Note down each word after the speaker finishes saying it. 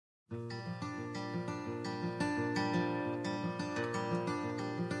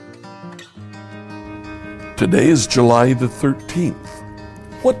Today is July the 13th.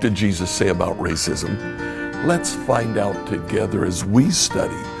 What did Jesus say about racism? Let's find out together as we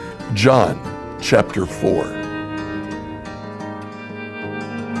study John chapter 4.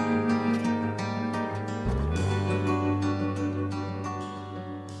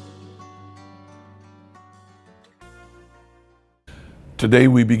 Today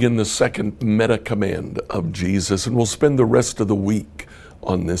we begin the second meta command of Jesus, and we'll spend the rest of the week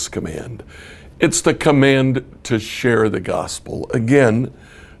on this command. It's the command to share the gospel. Again,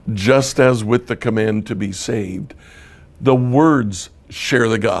 just as with the command to be saved, the words share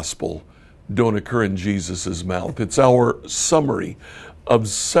the gospel don't occur in Jesus' mouth. It's our summary of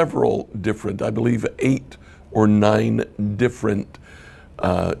several different, I believe 8 or 9 different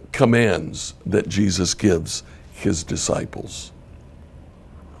commands that Jesus gives his disciples.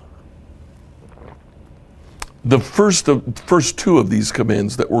 The first two of these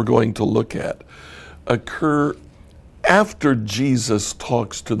commands that we're going to look at occur after Jesus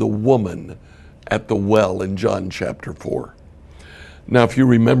talks to the woman at the well in John chapter 4. Now, if you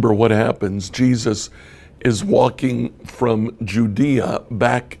remember what happens, Jesus is walking from Judea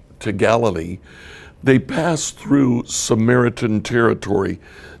back to Galilee. They pass through Samaritan territory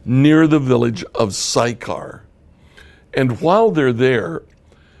near the village of Sychar. And while they're there,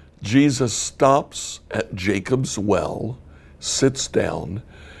 Jesus stops at Jacob's well, sits down,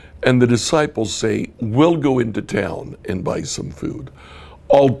 and the disciples say, "We'll go into town and buy some food."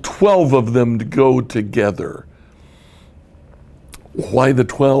 All 12 of them go together. Why the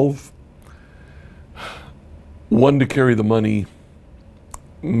 12? One to carry the money,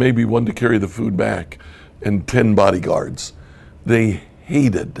 maybe one to carry the food back, and 10 bodyguards. They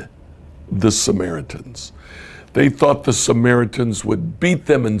hated the Samaritans. They thought the Samaritans would beat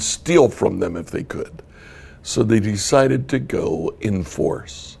them and steal from them if they could. So they decided to go in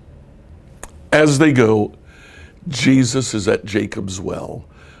force. As they go, Jesus is at Jacob's well.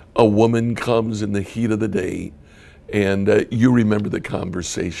 A woman comes in the heat of the day, and you remember the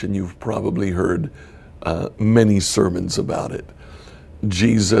conversation. You've probably heard many sermons about it.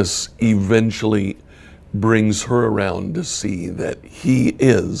 Jesus eventually brings her around to see that he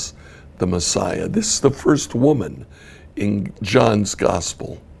is the Messiah. This is the first woman in John's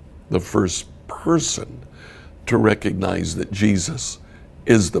gospel, the first person to recognize that Jesus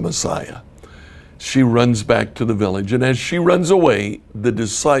is the Messiah. She runs back to the village, and as she runs away, the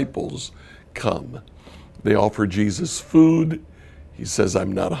disciples come. They offer Jesus food. He says,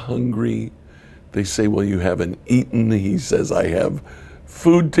 "I'm not hungry." They say, "Well, you haven't eaten." He says, "I have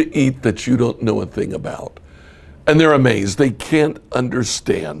food to eat that you don't know a thing about." And they're amazed. They can't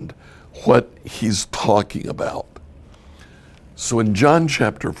understand what he's talking about. So in John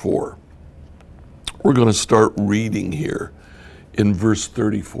chapter 4, we're going to start reading here in verse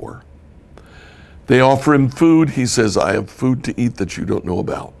 34. They offer him food. He says, "I have food to eat that you don't know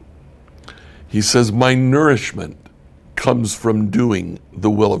about." He says, "My nourishment comes from doing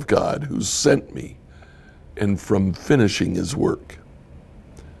the will of God who sent me and from finishing his work."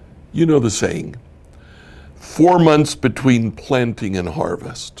 You know the saying, 4 months between planting and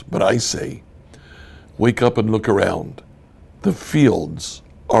harvest. But I say, wake up and look around. The fields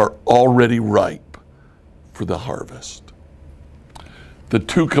are already ripe for the harvest. The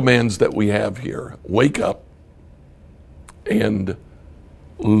two commands that we have here, wake up and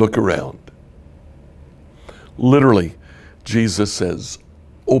look around. Literally, Jesus says,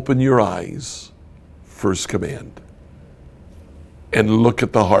 open your eyes, first command, and look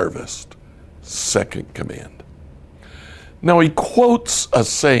at the harvest, second command. Now he quotes a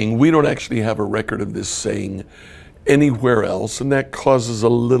saying. We don't actually have a record of this saying anywhere else, and that causes a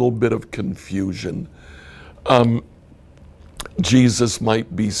little bit of confusion. Jesus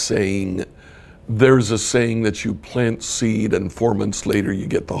might be saying, there's a saying that you plant seed and 4 months later you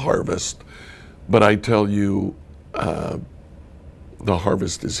get the harvest. But I tell you, the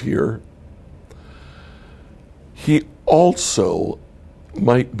harvest is here. He also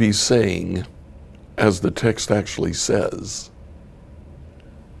might be saying, as the text actually says,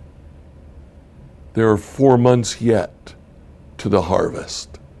 there are 4 months yet to the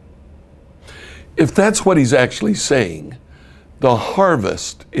harvest. If that's what he's actually saying, the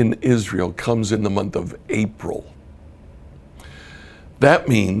harvest in Israel comes in the month of April. That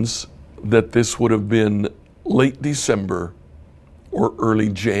means that this would have been late December or early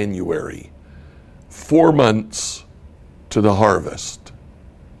January. 4 months to the harvest.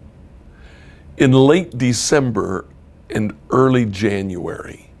 In late December and early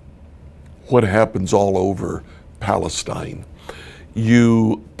January, what happens all over Palestine?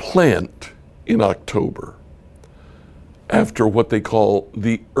 You plant in October after what they call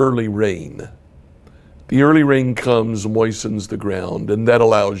the early rain. The early rain comes, moistens the ground, and that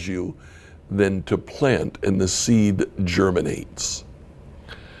allows you then to plant, and the seed germinates.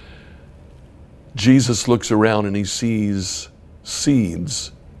 Jesus looks around and he sees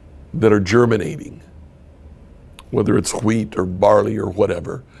seeds that are germinating, whether it's wheat or barley or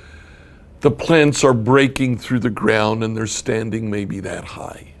whatever. The plants are breaking through the ground and they're standing maybe that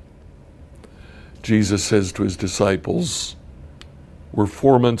high. Jesus says to his disciples, we're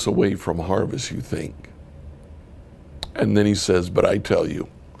 4 months away from harvest, you think. And then he says, but I tell you,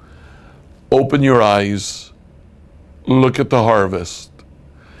 open your eyes, look at the harvest.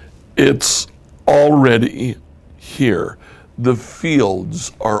 It's already here. The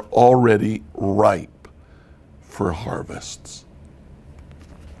fields are already ripe for harvests.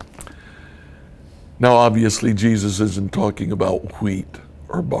 Now, obviously, Jesus isn't talking about wheat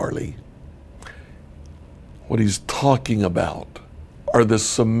or barley. What he's talking about are the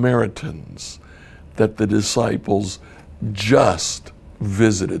Samaritans that the disciples just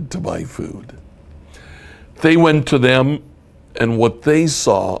visited to buy food. They went to them, and what they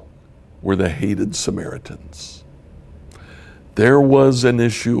saw were the hated Samaritans. There was an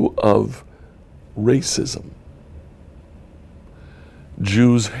issue of racism.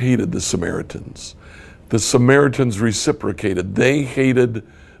 Jews hated the Samaritans. The Samaritans reciprocated. They hated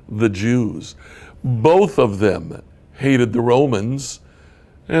the Jews. Both of them hated the Romans,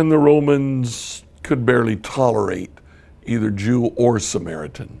 and the Romans could barely tolerate either Jew or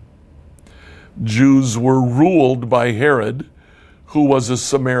Samaritan. Jews were ruled by Herod, who was a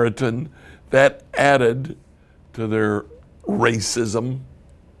Samaritan. That added to their racism.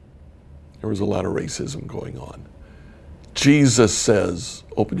 There was a lot of racism going on. Jesus says,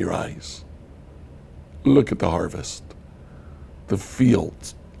 open your eyes. Look at the harvest. The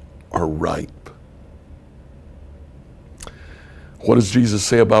fields are ripe. What does Jesus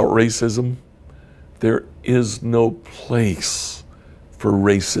say about racism? There is no place for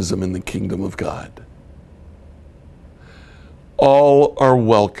racism in the kingdom of God. All are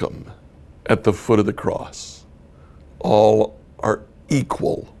welcome at the foot of the cross. All are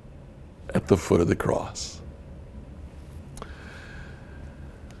equal at the foot of the cross.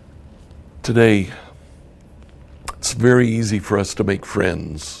 Today, it's very easy for us to make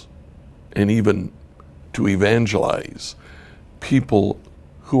friends and even to evangelize people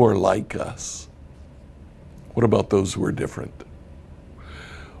who are like us. What about those who are different?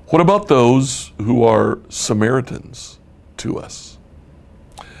 What about those who are Samaritans to us?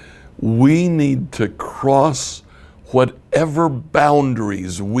 We need to cross whatever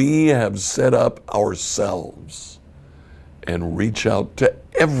boundaries we have set up ourselves and reach out to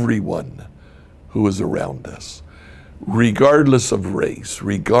everyone who is around us, regardless of race,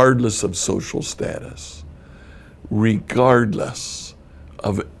 regardless of social status, regardless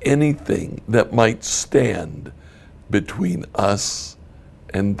of anything that might stand between us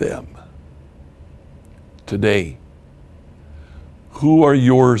and them. Today, who are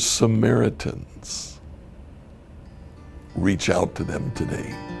your Samaritans? Reach out to them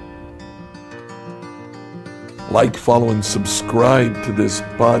today. Like, follow, and subscribe to this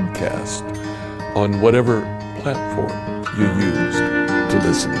podcast on whatever platform you used to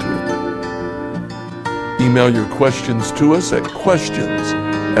listen to it. Email your questions to us at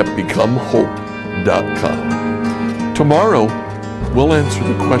questions@becomehope.com. Tomorrow, we'll answer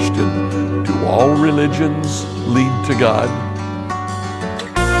the question, do all religions lead to God?